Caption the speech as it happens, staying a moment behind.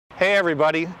Hey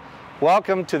everybody,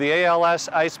 welcome to the ALS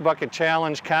Ice Bucket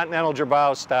Challenge Continental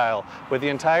Girbao style. With the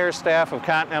entire staff of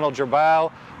Continental Girbao,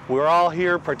 we're all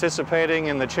here participating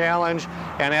in the challenge,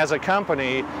 and as a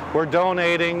company, we're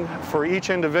donating for each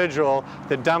individual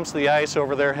that dumps the ice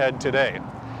over their head today.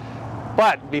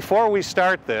 But before we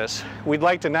start this, we'd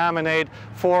like to nominate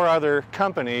 4 other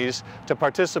companies to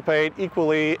participate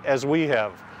equally as we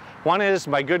have. One is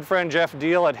my good friend Jeff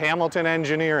Deal at Hamilton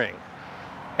Engineering,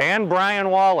 and Brian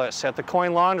Wallace at the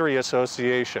Coin Laundry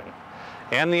Association,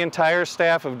 and the entire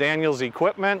staff of Daniels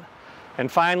Equipment,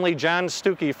 and finally John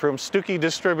Stuckey from Stuckey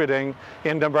Distributing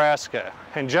in Nebraska.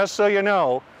 And just so you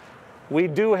know, we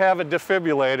do have a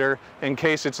defibrillator in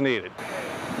case it's needed.